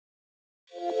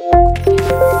Hi,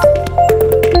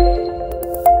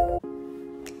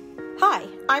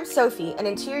 I'm Sophie, an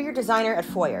interior designer at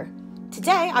Foyr.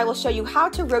 Today, I will show you how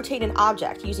to rotate an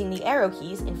object using the arrow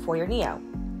keys in Foyr Neo.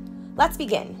 Let's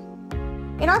begin.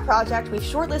 In our project, we've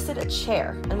shortlisted a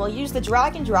chair, and we'll use the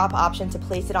drag and drop option to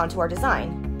place it onto our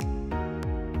design.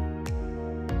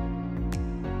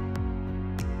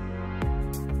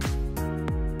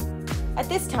 At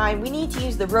this time, we need to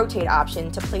use the rotate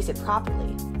option to place it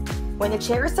properly. When the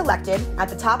chair is selected, at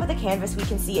the top of the canvas we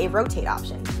can see a rotate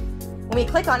option. When we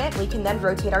click on it, we can then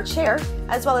rotate our chair,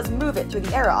 as well as move it through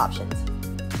the arrow options.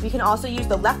 We can also use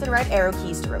the left and right arrow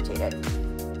keys to rotate it.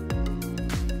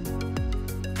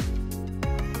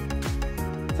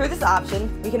 Through this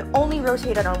option, we can only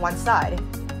rotate it on one side,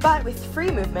 but with free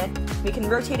movement, we can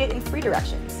rotate it in 3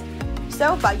 directions.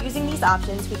 So, by using these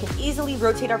options, we can easily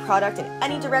rotate our product in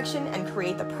any direction and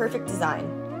create the perfect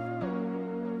design.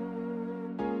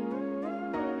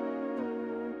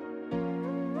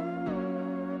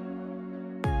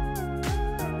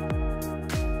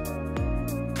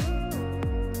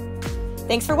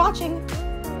 Thanks for watching!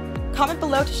 Comment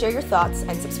below to share your thoughts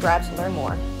and subscribe to learn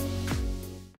more.